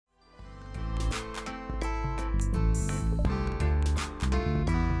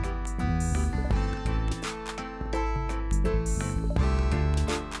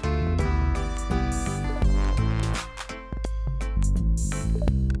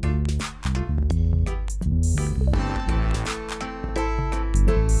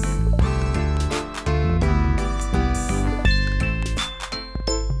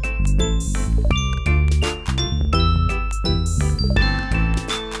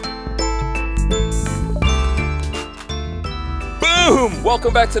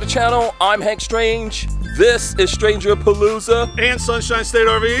Welcome back to the channel. I'm Hank Strange. This is Stranger Palooza. And Sunshine State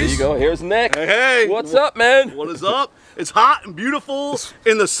RVs. There you go. Here's Nick. Hey, hey. What's up, man? What is up? It's hot and beautiful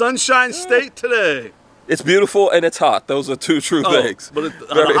in the Sunshine State today. It's beautiful and it's hot. Those are two true things. But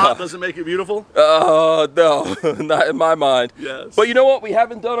the hot doesn't make it beautiful? No, not in my mind. Yes. But you know what? We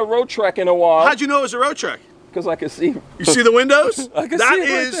haven't done a road trek in a while. How'd you know it was a road trek? Because I can see. You see the windows? I can that see it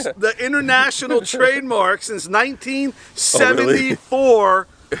is right there. the international trademark since 1974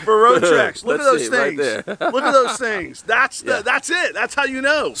 for road treks. Look at those things. Right Look at those things. That's it. That's how you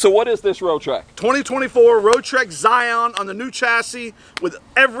know. So what is this road trek? 2024 Roadtrek Zion on the new chassis with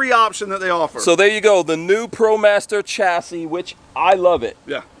every option that they offer. So there you go, the new ProMaster chassis, which I love it.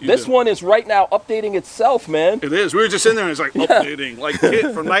 Yeah. This one is right now updating itself, man. It is. We were just in there and it's like updating, like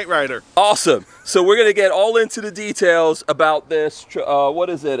Kit from Knight Rider. Awesome. So we're going to get all into the details about this. What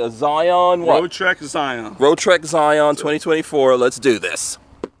is it? A Zion? What? Roadtrek Zion. Roadtrek Zion 2024. Let's do this.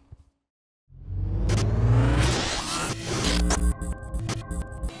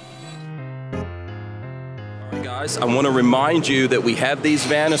 Guys, I want to remind you that we have these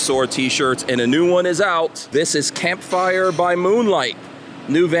Vanasaur t-shirts and a new one is out. This is Campfire by Moonlight.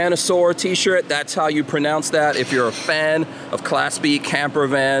 New Vanasaur t-shirt, that's how you pronounce that if you're a fan of Class B camper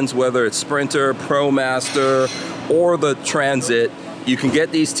vans, whether it's Sprinter, ProMaster, or the Transit. You can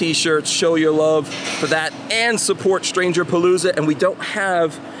get these t-shirts, show your love for that, and support Stranger Palooza. And we don't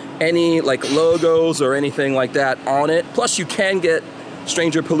have any like logos or anything like that on it. Plus you can get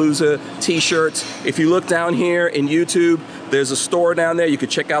Stranger Palooza t-shirts. If you look down here in YouTube, there's a store down there. You could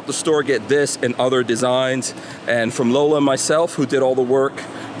check out the store, get this and other designs. And from Lola and myself, who did all the work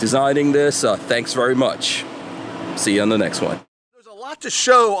designing this, thanks very much. See you on the next one. There's a lot to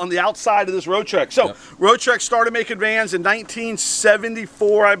show on the outside of this Roadtrek. So, Roadtrek started making vans in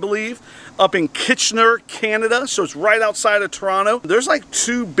 1974, I believe, up in Kitchener, Canada. So it's right outside of Toronto. There's like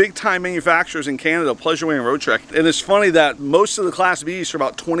two big-time manufacturers in Canada, Pleasureway and Roadtrek. And it's funny that most of the Class Bs for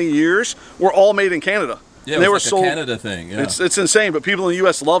about 20 years were all made in Canada. Yeah, and they were like sold. A Canada thing. Yeah. It's insane, but people in the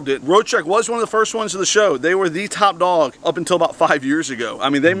U.S. loved it. Roadtrek was one of the first ones of the show. They were the top dog up until about 5 years ago. I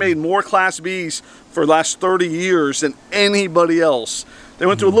mean, they made more Class Bs for the last 30 years than anybody else. They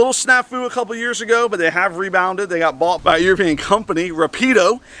went through a little snafu a couple years ago, but they have rebounded. They got bought by a European company,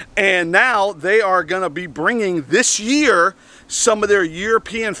 Rapido, and now they are going to be bringing this year some of their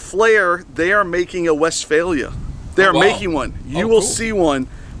European flair. They are making a Westphalia. They are making one. You will see one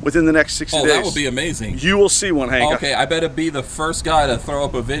within the next 60 days. Oh, that would be amazing. You will see one, Hank. Okay, I better be the first guy to throw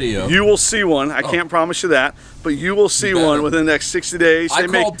up a video. You will see one. I can't promise you that, but you will see one within the next 60 days. I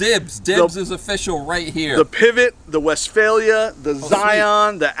call dibs. Dibs is official right here. The Pivot, the Westphalia, the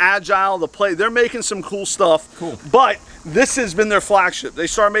Zion, the Agile, the Play. They're making some cool stuff. Cool. But this has been their flagship. They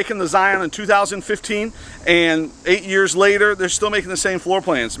started making the Zion in 2015, and 8 years later, they're still making the same floor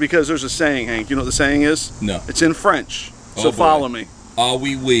plans because there's a saying, Hank. You know what the saying is? No. It's in French. So follow me. Ah,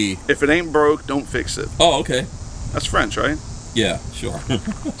 oui, oui. If it ain't broke, don't fix it. Oh, okay. That's French, right? Yeah, sure.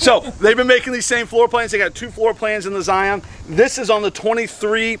 So, they've been making these same floor plans. They got two floor plans in the Zion. This is on the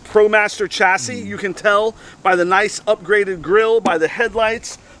 23 ProMaster chassis. You can tell by the nice upgraded grille, by the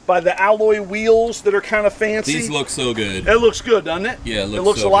headlights, by the alloy wheels that are kind of fancy. These look so good. It looks good, doesn't it? Yeah, it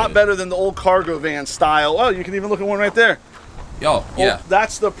looks a lot better than the old cargo van style. Oh, you can even look at one right there. Oh, yeah. Well,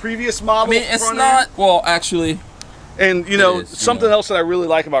 that's the previous model. I mean, it's not, well, actually. And you know, something else that I really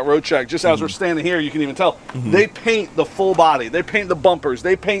like about Roadtrek, just as we're standing here, you can even tell, they paint the full body. They paint the bumpers.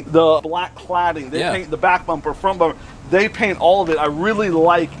 They paint the black cladding. They paint the back bumper, front bumper. They paint all of it. I really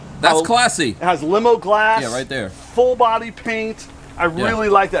like. That's classy. It has limo glass. Yeah, right there. Full body paint. I really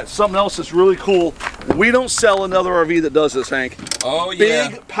like that. Something else that's really cool. We don't sell another RV that does this, Hank. Oh, yeah.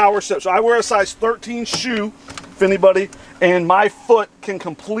 Big power step. So I wear a size 13 shoe, if anybody, and my foot can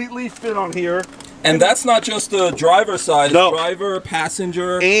completely fit on here. And that's not just the driver side, it's driver,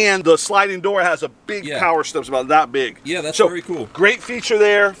 passenger. And the sliding door has a big power steps, about that big. Yeah, that's very cool. Great feature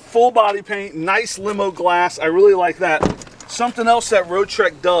there, full body paint, nice limo glass. I really like that. Something else that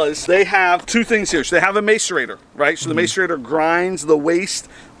Roadtrek does, they have two things here. So they have a Macerator, right? So the Macerator grinds the waste,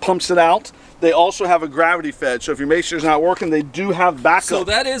 pumps it out. They also have a gravity fed, so if your Macerator's not working, they do have backup. So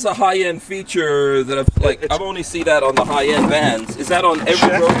that is a high-end feature that I've only seen that on the high-end vans. Is that on every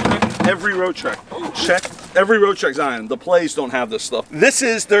Roadtrek? Every Roadtrek. Check every Roadtrek Zion. The Plays don't have this stuff. This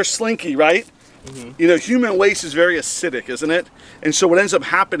is their Slinky, right? You know, human waste is very acidic, isn't it? And so what ends up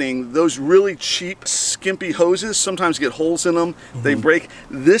happening, those really cheap, skimpy hoses sometimes get holes in them. They break.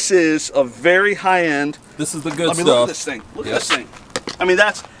 This is a very high-end. This is the good stuff. I mean, look at this thing. Look at this thing. I mean,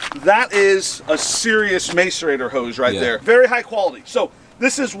 that is a serious Macerator hose right there. Very high quality. So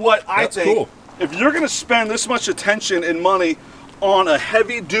this is what I think. Cool. If you're going to spend this much attention and money on a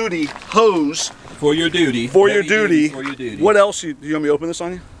heavy duty hose. For your duty. For your duty. For your duty. What else? You want me to open this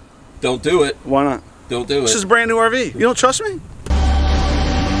on you? Don't do it. Why not? Don't do it. This is a brand new RV. You don't trust me?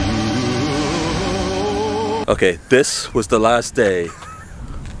 Okay, this was the last day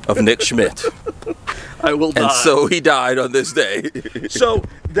of Nick Schmidt. I will die. And so he died on this day. So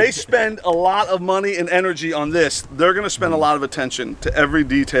they spend a lot of money and energy on this. They're going to spend a lot of attention to every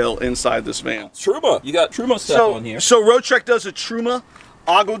detail inside this van. Truma. You got Truma stuff on here. So Roadtrek does a Truma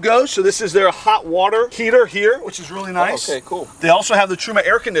Go. So this is their hot water heater here, which is really nice. Oh, okay, cool. They also have the Truma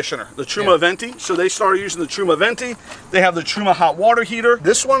air conditioner, the Truma Venti. So they started using the Truma Venti. They have the Truma hot water heater.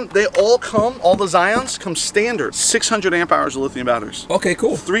 This one, they all the Zions come standard. 600 amp hours of lithium batteries. Okay,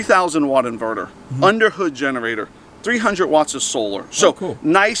 cool. 3,000 watt inverter, under hood generator, 300 watts of solar. So cool.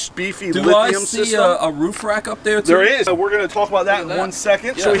 Nice, beefy Do lithium I see system. a roof rack up there too? There is. So we're going to talk about that in 1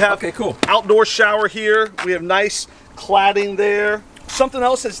 second. Yeah. So we have cool. Outdoor shower here. We have nice cladding there. Something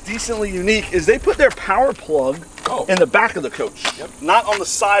else that's decently unique is they put their power plug in the back of the coach, not on the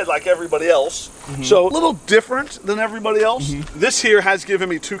side like everybody else. So a little different than everybody else. This here has given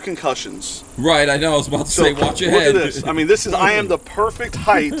me 2 concussions. Right, I know. I was about to say, watch your head. Look at this. I mean, I am the perfect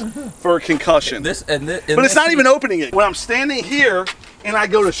height for a concussion. But it's not even opening it. When I'm standing here and I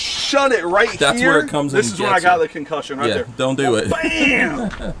go to shut it right That's here, where it comes in. This is when I got the concussion right there. Don't do it.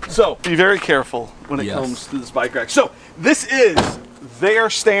 Bam! So be very careful when it comes to this bike rack. So this is their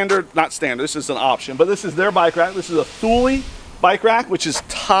not standard, this is an option, but this is their bike rack. This is a Thule bike rack, which is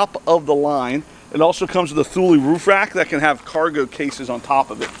top of the line. It also comes with a Thule roof rack that can have cargo cases on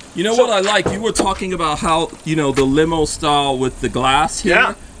top of it. You know what I like? You were talking about how, the limo style with the glass here.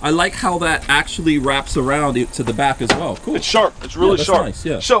 Yeah. I like how that actually wraps around to the back as well. Cool. It's sharp. It's really sharp. Nice,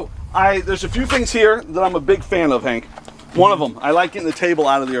 yeah. So there's a few things here that I'm a big fan of, Hank. One of them, I like getting the table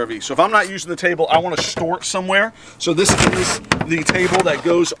out of the RV. So if I'm not using the table, I want to store it somewhere. So this is the table that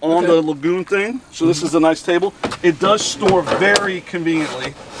goes on the lagoon thing. So this is a nice table. It does store very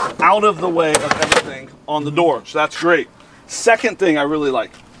conveniently out of the way of everything on the door. So that's great. Second thing I really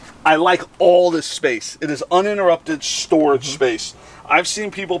like, I like all this space. It is uninterrupted storage space. I've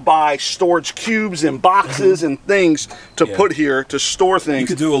seen people buy storage cubes and boxes and things to put here to store things. You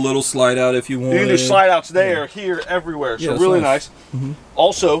could do a little slide out if you want. You can do slide outs there, here, everywhere. So really nice.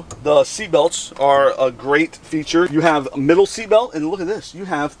 Also, the seat belts are a great feature. You have a middle seat belt, and look at this. You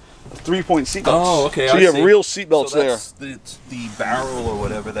have 3-point seat belts. Oh, okay. So you have real seat belts there. The barrel or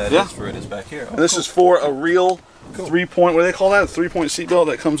whatever that is for it is back here. And this is for a real 3-point, what do they call that? A 3-point seat belt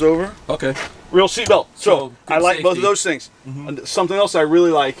that comes over. Okay. Real seat belt. So I like both of those things. Something else I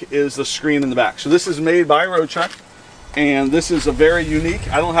really like is the screen in the back. So this is made by Roadtrek, and this is a very unique.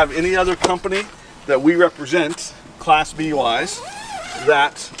 I don't have any other company that we represent, Class B wise,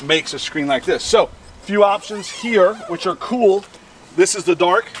 that makes a screen like this. So a few options here, which are cool. This is the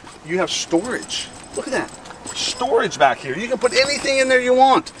dark. You have storage. Look at that. Storage back here. You can put anything in there you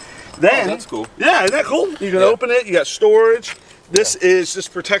want. Then, that's cool. Yeah, isn't that cool? You can open it. You got storage. This is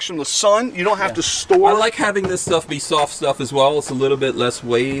just protection from the sun. You don't have to store. I like having this stuff be soft stuff as well. It's a little bit less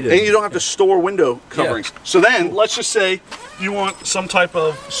weight. And you don't have to store window coverings. So then, let's just say you want some type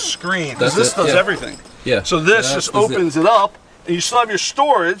of screen. Because this does everything. Yeah. So this just opens it up. And you still have your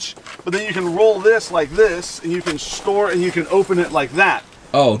storage, but then you can roll this like this, and you can store and you can open it like that.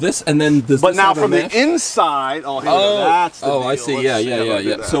 Oh, this, and then does But this now have a from the mesh? inside, that's the deal. I see.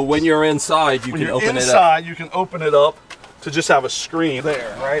 Yeah. So when you're inside, you can open it up. Inside, you can open it up to just have a screen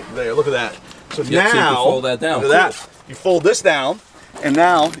there, right there. Look at that. So now, so you can fold that down. Look at that. You fold this down, and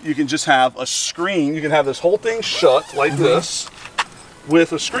now you can just have a screen. You can have this whole thing shut like this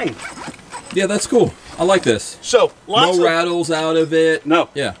with a screen. Yeah, that's cool. I like this. So no rattles out of it. No.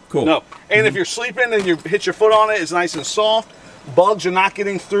 Yeah, cool. No. And if you're sleeping and you hit your foot on it, it's nice and soft. Bugs are not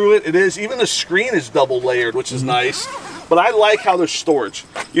getting through it. It is. Even the screen is double layered, which is nice. But I like how there's storage.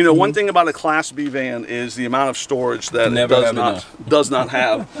 You know, one thing about a Class B van is the amount of storage that it does not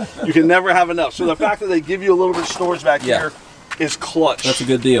have. You can never have enough. So the fact that they give you a little bit of storage back here is clutch. That's a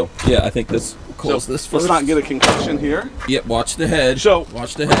good deal. Yeah, I think this close this first. Let's not get a concussion here. Yep, watch the head. So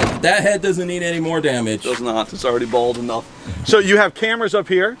watch the head. That head doesn't need any more damage. Does not. It's already bald enough. So you have cameras up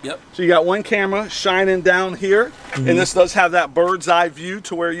here. Yep. So you got one camera shining down here, and this does have that bird's eye view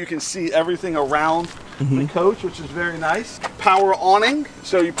to where you can see everything around the coach, which is very nice. Power awning.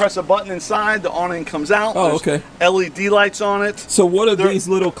 So you press a button inside, the awning comes out. Oh, okay. LED lights on it. So what are these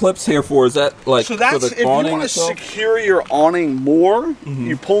little clips here for? Is that like so that's for the if you want to secure your awning more,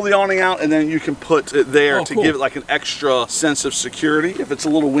 you pull the awning out and then you can put it there to give it like an extra sense of security if it's a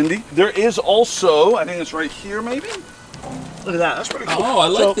little windy. There is also, I think it's right here maybe. Look at that. That's pretty cool. Oh, I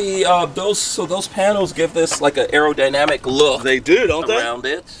like those panels give this like an aerodynamic look. They do, don't they? Around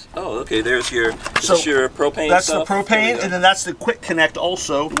it. Oh, okay. There's your your propane. That's stuff. the propane, and then that's the quick connect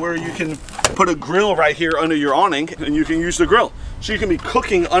also, where you can put a grill right here under your awning, and you can use the grill. So you can be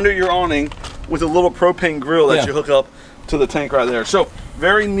cooking under your awning with a little propane grill that you hook up to the tank right there. So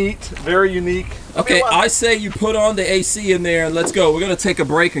very neat, very unique. Okay, I say you put on the AC in there and let's go. We're gonna take a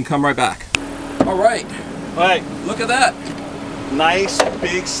break and come right back. All right. All right. Look at that. Nice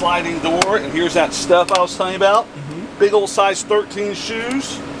big sliding door, and here's that step I was telling you about. Big old size 13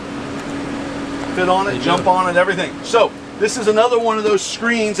 shoes. Fit on it, jump on it, everything. So this is another one of those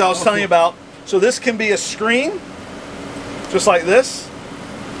screens I was telling you about. So this can be a screen, just like this,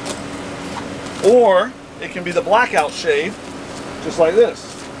 or it can be the blackout shade, just like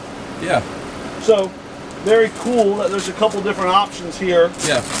this. Yeah. So very cool that there's a couple different options here.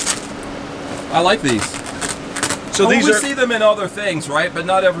 Yeah. I like these. So these we see them in other things, right? But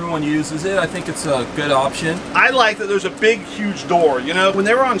not everyone uses it. I think it's a good option. I like that there's a big, huge door. You know, when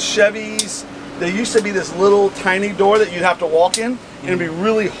they were on Chevys, there used to be this little tiny door that you'd have to walk in, and it'd be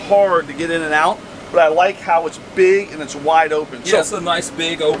really hard to get in and out. But I like how it's big and it's wide open. Yeah, so it's a nice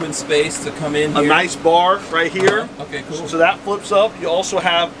big open space to come in here. A nice bar right here. Okay, cool. So that flips up. You also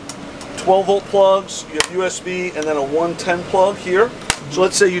have 12-volt plugs, you have USB, and then a 110 plug here. So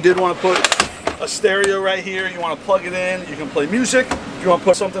let's say you did want to put a stereo right here, you want to plug it in, you can play music. If you want to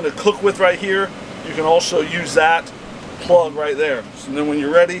put something to cook with right here, you can also use that plug right there. So then when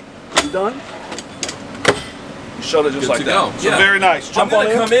you're ready, you're done. You shut it just like that. So very nice. Jump on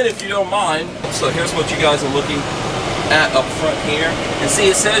in. I'm going to come in if you don't mind. So here's what you guys are looking at up front here. And see,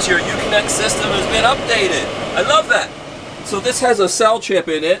 it says your Uconnect system has been updated. I love that. So this has a cell chip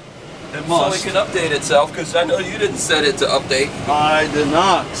in it. It must. So it can update itself, because I know you didn't set it to update. I did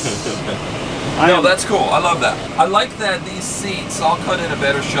not. No, that's cool. I love that. I like that these seats, I'll cut in a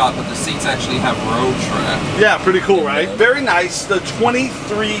better shot, but the seats actually have Roadtrek. Yeah, pretty cool, right? Very nice. The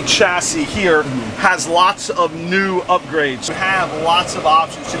 23 chassis here has lots of new upgrades. You have lots of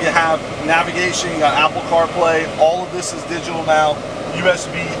options. So you have navigation, you got Apple CarPlay. All of this is digital now.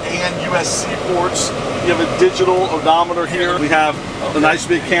 USB and USB-C ports. You have a digital odometer here. We have a nice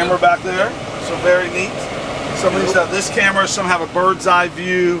big camera back there. So very neat. Some of these have this camera, some have a bird's eye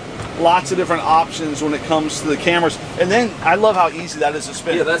view. Lots of different options when it comes to the cameras. And then I love how easy that is to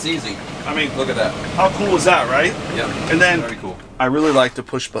spin. Yeah, that's easy. I mean, look at that. How cool is that, right? Yeah. And then very cool. I really like the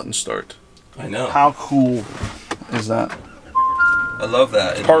push button start. I know. How cool is that? I love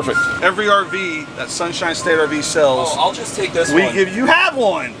that. Perfect. Every RV that Sunshine State RV sells. Oh, I'll just take this one. You have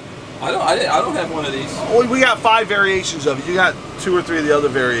one. I don't have one of these. Well, we got 5 variations of it. You got 2 or 3 of the other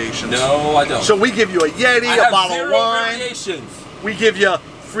variations. No, I don't. So we give you a Yeti, a bottle of wine. Variations. We give you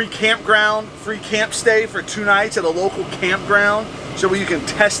free campground, free camp stay for 2 nights at a local campground, so you can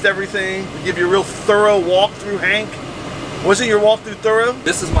test everything. We give you a real thorough walkthrough, Hank. Wasn't your walkthrough thorough?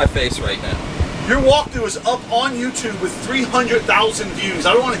 This is my face right now. Your walkthrough is up on YouTube with 300,000 views.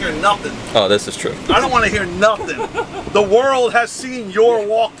 I don't want to hear nothing. Oh, this is true. I don't want to hear nothing. The world has seen your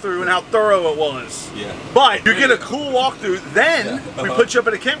walkthrough and how thorough it was. Yeah. But you get a cool walkthrough, then we put you up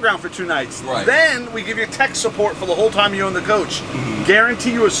at a campground for 2 nights. Right. Then we give you tech support for the whole time you own the coach.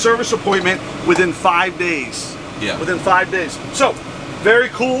 Guarantee you a service appointment within 5 days. Yeah. Within 5 days. So, very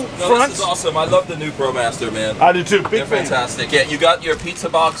cool front. This is awesome. I love the new ProMaster, man. I do too. Big fan. Fantastic. Yeah, you got your pizza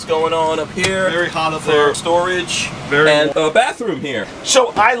box going on up here. Very hot up for there. Storage. And a bathroom here.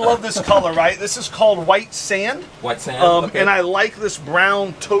 So I love this color, right? This is called white sand. White sand. And I like this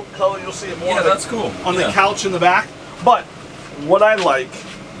brown taupe color. You'll see it more. Yeah, that's cool. On the couch in the back. But what I like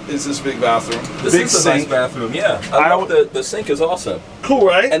is this big bathroom. This is a nice bathroom, yeah. I love the sink is awesome. Cool,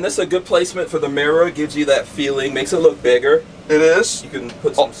 right? And this is a good placement for the mirror. Gives you that feeling, makes it look bigger. It is. You can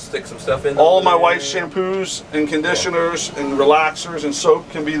put stick some stuff in. All my wife's shampoos and conditioners and relaxers and soap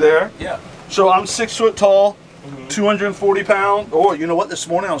can be there. Yeah. So I'm 6 foot tall, 240 pounds. Oh, you know what? This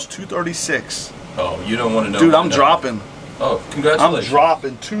morning I was 236. Oh, you don't want to know. Dude, I'm dropping. Oh, congratulations. I'm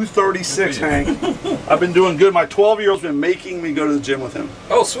dropping 236, Hank. I've been doing good. My 12-year-old's been making me go to the gym with him.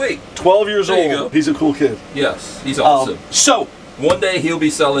 Oh, sweet. 12 years there you old. go. He's a cool kid. Yes, he's awesome. So, one day he'll be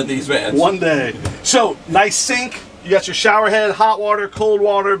selling these vans. One day. So, nice sink. You got your shower head, hot water, cold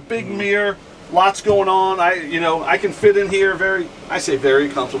water, big mirror. Lots going on. I can fit in here very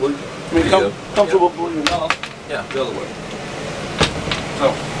comfortably. I mean, comfortably enough. Yeah, the other way.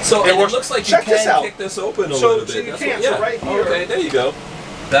 So it looks like you can this out. kick this open a little bit. So you can. So right here. Okay, there you go.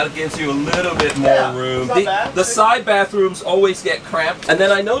 That gives you a little bit more room. It's not bad. The side bathrooms always get cramped. And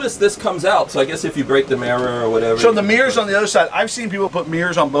then I noticed this comes out, so I guess if you break the mirror or whatever. So the mirrors on the other side, I've seen people put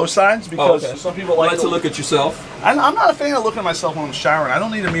mirrors on both sides because some people like to look at yourself. I'm not a fan of looking at myself when I'm showering. I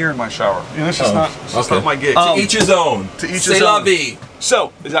don't need a mirror in my shower. You know, it's just not my gig. To each his own. To each C'est his la own. vie.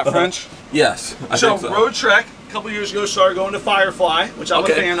 So, is that French? Yes. I So, think so. Roadtrek, a couple years ago, started going to Firefly, which I'm a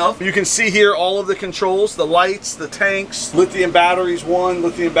fan of. You can see here all of the controls, the lights, the tanks, lithium batteries 1,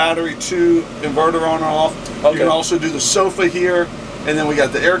 lithium battery 2, inverter on or off. You can also do the sofa here, and then we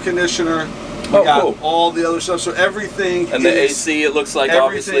got the air conditioner. We got all the other stuff, so everything and the AC, it looks like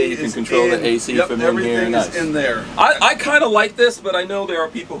obviously you can control the AC from in here. Everything is in there. I kind of like this, but I know there are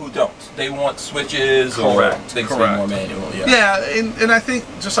people who don't. They want switches or things to be more manual. Yeah, and I think,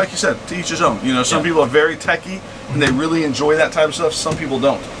 just like you said, to each his own. You know, some people are very techie, and they really enjoy that type of stuff. Some people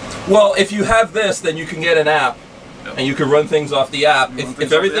don't. Well, if you have this, then you can get an app. And you can run things off the app.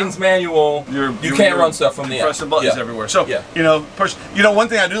 If everything's manual, you can't run stuff from the app. Pressing buttons everywhere. So, you know, one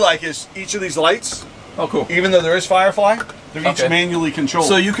thing I do like is each of these lights. Oh, cool. Even though there is Firefly, they're each manually controlled.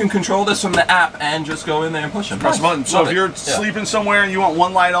 So you can control this from the app and just go in there and push them. Press a button. So if you're sleeping somewhere and you want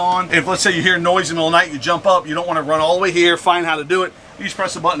one light on, if let's say you hear noise in the middle of the night, you jump up, you don't want to run all the way here, find how to do it, you just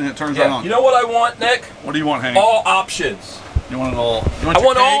press the button and it turns right on. You know what I want, Nick? What do you want, Hank? All options. You want it all? I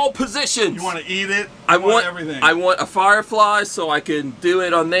want all positions. You want to eat it? I want everything. I want a Firefly so I can do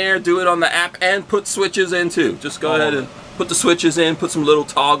it on there, do it on the app, and put switches in too. Just go ahead and put the switches in, put some little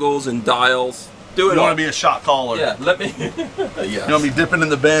toggles and dials. Do it. You want to be a shot caller. Yeah, let me. You want to be dipping in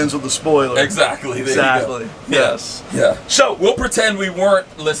the bends with the spoiler. Exactly. Exactly. Yes. Yeah. So we'll pretend we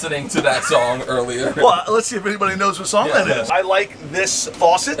weren't listening to that song earlier. Well, let's see if anybody knows what song that is. I like this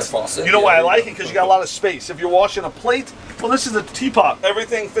faucet. The faucet. You know why I like it? Because you got a lot of space. If you're washing a plate, well, this is a teapot.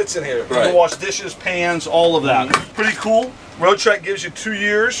 Everything fits in here. You can wash dishes, pans, all of that. Pretty cool. Roadtrek gives you 2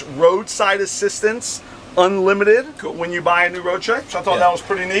 years roadside assistance. Unlimited when you buy a new Roadtrek, so I thought that was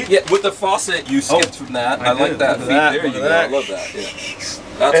pretty neat. Yeah, with the faucet, you skipped from that. I like that. There you go. I love that.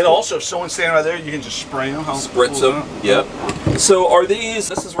 Yeah. And also, if someone's standing right there, you can just spray them. Spritz them. Yep. So are these?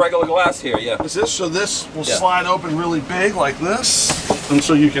 This is regular glass here. Yeah. So this will slide open really big like this, and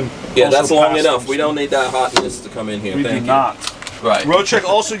so you can. Yeah, that's long enough. We don't need that hotness to come in here. We do not. Right. Roadtrek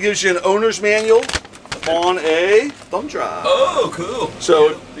also gives you an owner's manual on a thumb drive. Oh, cool.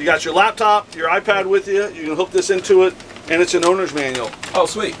 So you got your laptop, your iPad with you. You can hook this into it, and it's an owner's manual. Oh,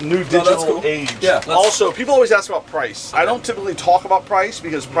 sweet. New digital age. Yeah. Also, people always ask about price. I don't typically talk about price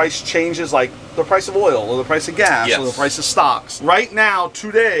because price changes, like the price of oil or the price of gas or the price of stocks. Right now,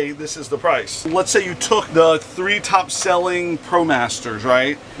 today, this is the price. Let's say you took the 3 top selling ProMasters,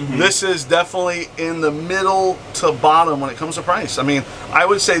 right? This is definitely in the middle to bottom when it comes to price. I mean, I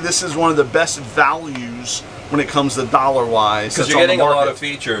would say this is one of the best values when it comes to dollar-wise. Because you're getting a lot of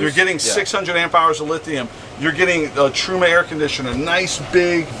features. You're getting 600 amp hours of lithium. You're getting a Truma air conditioner, nice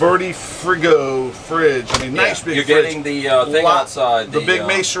big Verdi Frigo fridge. I mean, nice big fridge. You're getting the thing outside. The big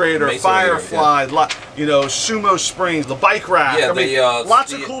Macerator, Firefly, you know, Sumo springs, the bike rack. Yeah, I mean,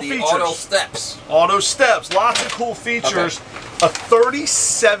 lots of cool features. Auto steps. Auto steps, lots of cool features. A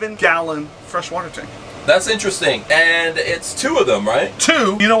 37-gallon freshwater tank. That's interesting. And it's 2 of them, right?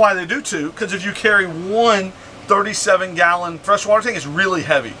 2. You know why they do 2? Because if you carry one 37-gallon freshwater tank, it's really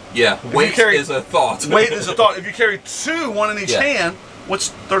heavy. Yeah, weight is a thought. Weight is a thought. If you carry 2, one in each hand, what's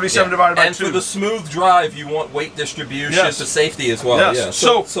 37 divided by 2? And for the smooth drive, you want weight distribution for safety as well. Yes.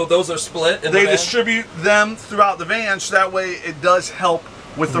 Yeah. So those are split in the van? They distribute them throughout the van, so that way it does help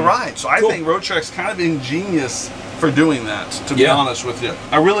with the ride. So I think Roadtrek's kind of ingenious for doing that, to be honest with you.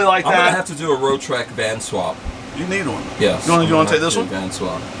 I really like that. I'm going to have to do a Roadtrek van swap. You need one. Yes. You want to take this one? Van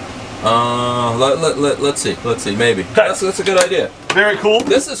swap. Let's see, maybe. That's a good idea. Very cool.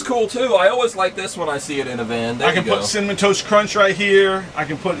 This is cool too. I always like this when I see it in a van. There I can put Cinnamon Toast Crunch right here. I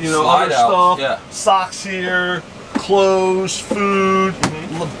can put, you know, other stuff. Socks here, clothes, food,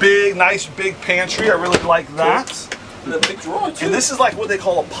 big, nice big pantry. I really like that. And a big drawer too. And this is like what they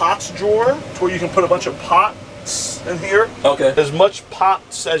call a pots drawer, where you can put a bunch of pots in here. Okay. As much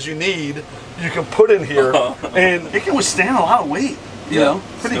pots as you need, you can put in here, and it can withstand a lot of weight. You know,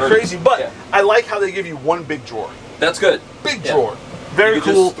 pretty crazy. But I like how they give you one big drawer. That's good. Big drawer. Very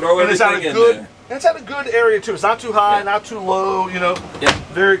cool. Just throw and it's at a in good. there. And it's at a good area too. It's not too high, not too low. You know. Yeah.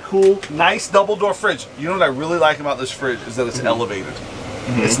 Very cool. Nice double door fridge. You know what I really like about this fridge is that it's elevated.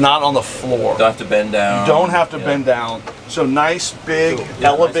 It's not on the floor. Don't have to bend down. You don't have to bend down. So nice big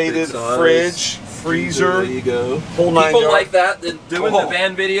elevated fridge. Freezer. There you go. Whole 9 people yards. like that doing the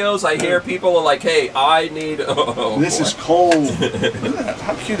van videos. I hear people are like, "Hey, I need." This is cold. Look at that.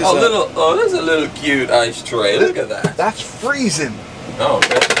 How cute is that? Oh, that's a little cute ice tray. Look at that. That's freezing. Oh,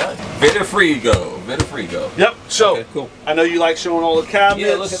 that's nice. Vitafrigo. Yep. So okay, cool. I know you like showing all the cabinets.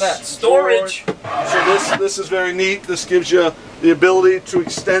 Yeah, look at that. Storage. So this is very neat. This gives you the ability to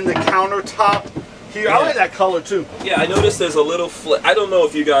extend the countertop here. Yeah. I like that color too. Yeah, I noticed there's a little flake. I don't know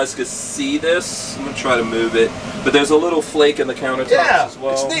if you guys could see this. I'm gonna try to move it, but there's a little flake in the countertops as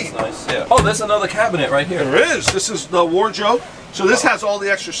well. It's neat. It's nice. Yeah. Oh, there's another cabinet right here. There is. This is the wardrobe. So this has all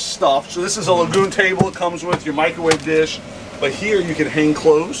the extra stuff. So this is a lagoon table. It comes with your microwave dish. But here you can hang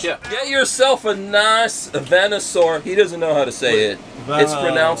clothes. Yeah. Get yourself a nice Venusaur. He doesn't know how to say it. It's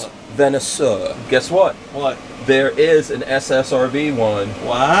pronounced Venusaur. Guess what? What? There is an SSRV one.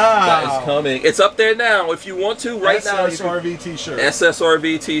 Wow. That is coming. It's up there now. If you want to, right now. SSRV t-shirt.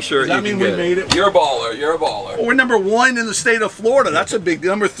 SSRV t-shirt. Does that mean we made it? You're a baller. You're a baller. Well, we're #1 in the state of Florida. That's a big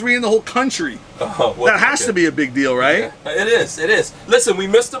deal. #3 in the whole country. Oh, that has to be a big deal, right? Yeah. It is. It is. Listen, we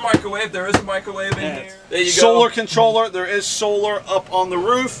missed a microwave. There is a microwave in here. There you go. Solar controller. There is solar up on the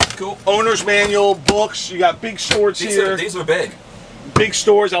roof. Cool. Owner's manual, books. You got big storage here. These are big. Big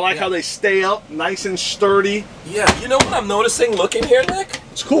stores. I like how they stay up, nice and sturdy. Yeah, you know what I'm noticing looking here, Nick?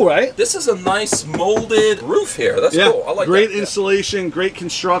 It's cool, right? This is a nice molded roof here. That's cool. I like great that. Installation, great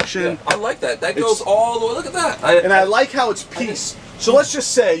construction. Yeah, I like that. That goes all the way. Look at that. I like how it's piece. So let's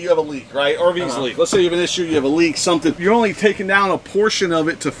just say you have a leak, right? RV's leak. Let's say you have an issue, you have a leak, something. You're only taking down a portion of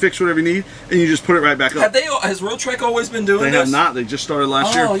it to fix whatever you need, and you just put it right back up. Has Roadtrek always been doing this? They have not. They just started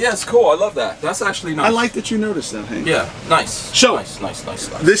last year. Oh, yeah, it's cool. I love that. That's actually nice. I like that you noticed that, Hank. Yeah, nice. So, nice.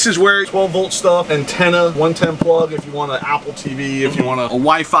 This is where 12-volt stuff, antenna, 110 plug, if you want an Apple TV, if you want a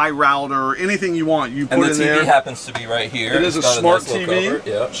Wi-Fi router, anything you want, you put in there. And the TV happens to be right here. It is a smart TV.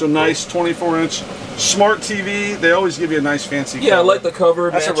 Yeah. So nice 24-inch smart TV. They always give you a nice fancy cover. Yeah, I like the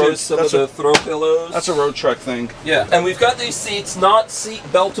cover. Some of the throw pillows. That's a Roadtrek thing. Yeah, and we've got these seats, not seat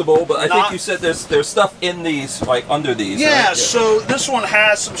beltable, but I think you said there's stuff in these, like under these. Yeah, right? so this one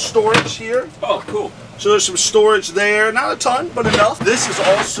has some storage here. Oh, cool. So there's some storage there, not a ton, but enough. This is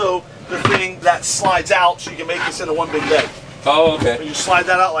also the thing that slides out, so you can make this into one big bed. Oh, okay. So you slide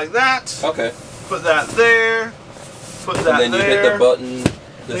that out like that. Okay. Put that there. Put that there. And then you hit the button.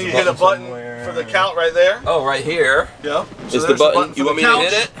 Then you hit a button for the count right there. Oh, right here. Yeah. So is the button. You want me to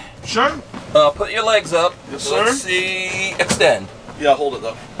hit it? Sure. Put your legs up. Yes, sir. Let's see. Extend. Yeah, hold it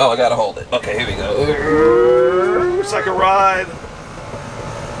though. Oh, I gotta hold it. Okay, here we go. It's like a ride.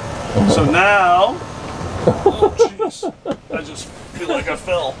 So now, oh jeez, I just feel like I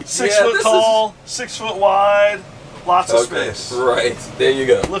fell. 6 foot tall, 6 foot wide, lots of space. Right, there you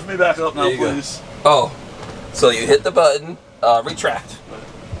go. Lift me back up now, please. Oh, so you hit the button, retract.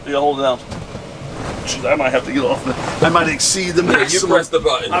 Yeah, hold it down. Jeez, I might have to get off I might exceed the maximum. You press the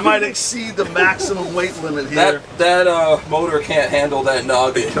button. I might exceed the maximum weight limit here. That motor can't handle that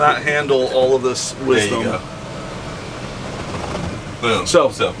noggin. It cannot handle all of this wisdom. There you go. Boom.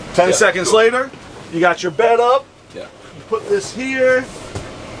 So 10 seconds later, you got your bed up. Yeah. You put this here.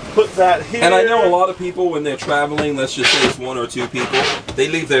 Put that here. And I know a lot of people when they're traveling, let's just say it's 1 or 2 people, they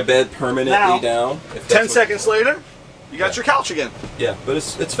leave their bed permanently down. 10 seconds later, you got your couch again. Yeah, but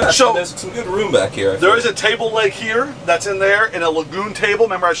it's fast. So, there's some good room back here. There is a table leg here that's in there, and a lagoon table.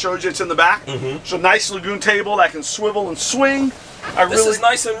 Remember I showed you it's in the back? So nice lagoon table that can swivel and swing. This is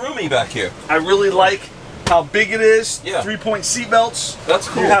nice and roomy back here. I really like how big it is. Yeah. 3-point seat belts. That's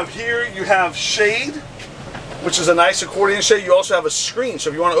cool. You have here, you have shade, which is a nice accordion shade. You also have a screen, so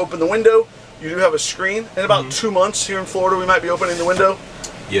if you want to open the window, you do have a screen. In about 2 months here in Florida, we might be opening the window.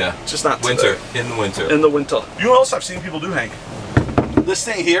 Yeah. Just not winter. Today. In the winter. In the winter. You know what else I've seen people do, Hank? This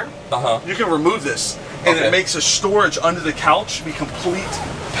thing here, you can remove this, and it makes a storage under the couch be complete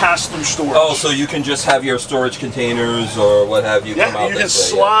pass-through storage. Oh, so you can just have your storage containers or what have you come out you can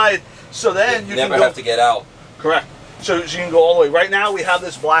this way. slide. So then you never can have to get out. Correct. So you can go all the way. Right now we have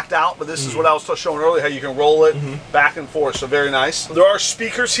this blacked out, but this is what I was showing earlier, how you can roll it back and forth. So very nice. There are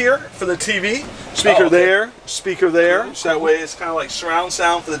speakers here for the TV. Speaker there, speaker there. So that way it's kind of like surround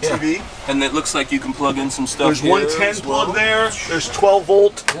sound for the TV. And it looks like you can plug in some stuff. There's 110 plug there. There's 12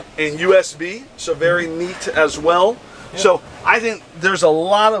 volt and USB. So very neat as well. So I think there's a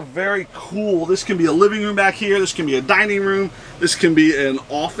lot of very cool, this can be a living room back here. This can be a dining room. This can be an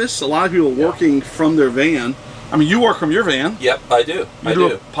office. A lot of people working from their van. I mean, you work from your van. Yep, I do. You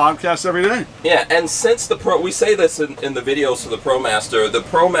do a podcast every day. Yeah, and since we say this in the videos for the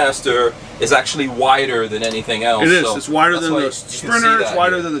ProMaster is actually wider than anything else. It is. So it's wider than the Sprinter. It's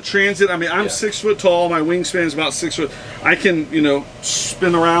wider than the Transit. I mean, I'm 6 foot tall. My wingspan is about 6 foot. I can, you know,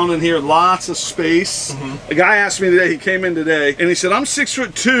 spin around in here. Lots of space. A guy asked me today. He came in today, and he said, "I'm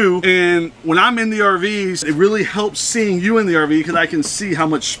 6'2", and when I'm in the RVs, it really helps seeing you in the RV because I can see how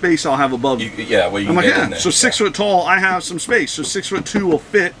much space I'll have above you." Yeah, well, you I'm can like, get in there. So 6'2", foot tall, I have some space. So 6'2" will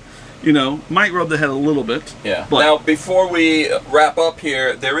fit. You know, might rub the head a little bit. Yeah. But now, before we wrap up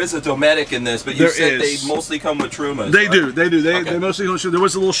here, there is a Dometic in this, but you said they mostly come with Trumas. They right? do. They mostly come with Trumas. There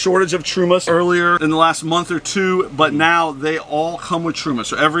was a little shortage of Trumas earlier in the last month or two, but now they all come with Trumas.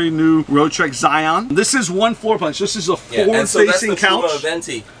 So every new Roadtrek Zion. This is one floor plan. This is a forward-facing couch. Truma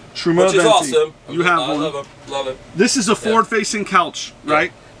Venti. Truma Which is Venti. awesome. You have one. Love it. This is a forward-facing couch,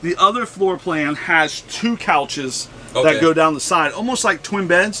 right? The other floor plan has two couches that go down the side, almost like twin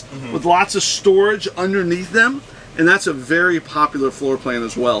beds with lots of storage underneath them, and that's a very popular floor plan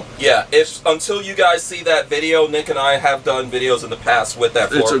as well. Yeah, until you guys see that video, Nick and I have done videos in the past with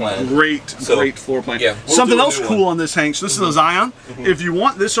that floor plan. It's a great floor plan. Yeah, Something else cool on this, Hank, so this is a Zion. If you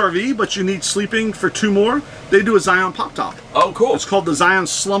want this RV, but you need sleeping for two more, they do a Zion pop top. Oh, cool. It's called the Zion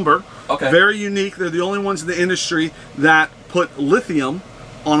Slumber. Okay. Very unique. They're the only ones in the industry that put lithium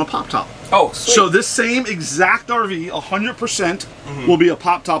on a pop top. Oh, sweet. So this same exact RV, 100%, will be a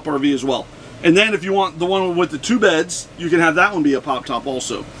pop top RV as well. And then if you want the one with the two beds, you can have that one be a pop top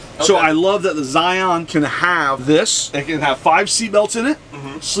also. Okay. So I love that the Zion can have this. It can have 5 seat belts in it,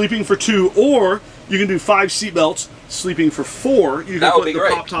 sleeping for 2, or you can do 5 seat belts, sleeping for 4. You can put the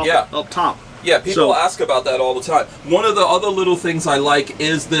pop top up top. Yeah, people ask about that all the time. One of the other little things I like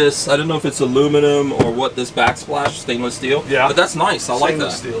is this, I don't know if it's aluminum or what, this backsplash, stainless steel. Yeah. But that's nice, I like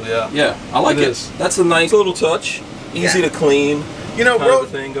that. Stainless steel, yeah. Yeah, I like it. That's a nice little touch, easy to clean. You know,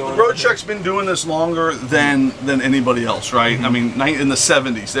 Roadtrek's been doing this longer than anybody else, right? I mean, in the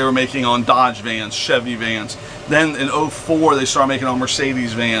 70s, they were making on Dodge vans, Chevy vans. Then in 04, they started making on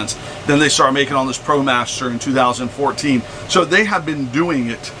Mercedes vans. Then they started making on this ProMaster in 2014. So they have been doing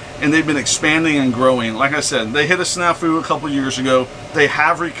it, and they've been expanding and growing. Like I said, they hit a snafu a couple years ago. They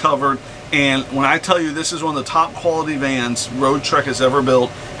have recovered. And when I tell you this is one of the top quality vans Roadtrek has ever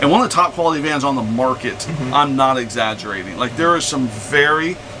built, and one of the top quality vans on the market, I'm not exaggerating. Like, there is some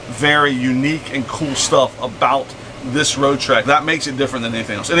very, very unique and cool stuff about this Roadtrek that makes it different than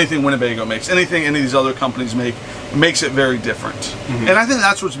anything else. Anything Winnebago makes, anything any of these other companies make, makes it very different. And I think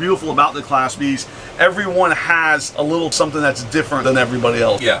that's what's beautiful about the Class Bs. Everyone has a little something that's different than everybody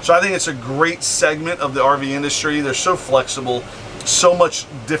else. Yeah. So I think it's a great segment of the RV industry. They're so flexible. So much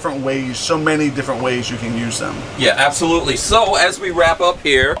different ways, so many different ways you can use them. Yeah, absolutely. So as we wrap up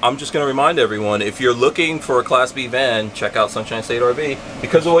here, I'm just going to remind everyone, if you're looking for a Class B van, check out Sunshine State RV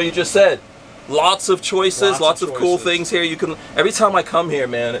because of what you just said. Lots of choices, lots of cool things here. You can, every time I come here,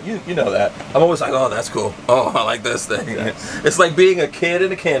 man, you know that. I'm always like, oh, that's cool. Oh, I like this thing. Yes. It's like being a kid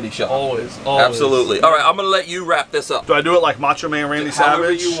in a candy shop. Always. Absolutely. All right, I'm going to let you wrap this up. Do I do it like Macho Man Randy Savage?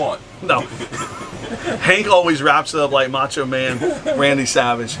 However you want. No. Hank always wraps it up like Macho Man Randy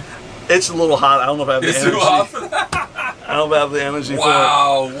Savage. It's a little hot. I don't know if I have the energy. It's too hot for that? I don't know if I have the energy for it.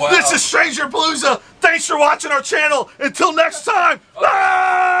 Wow. This is Stranger Palooza. Thanks for watching our channel. Until next time.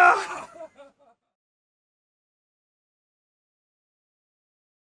 Ah!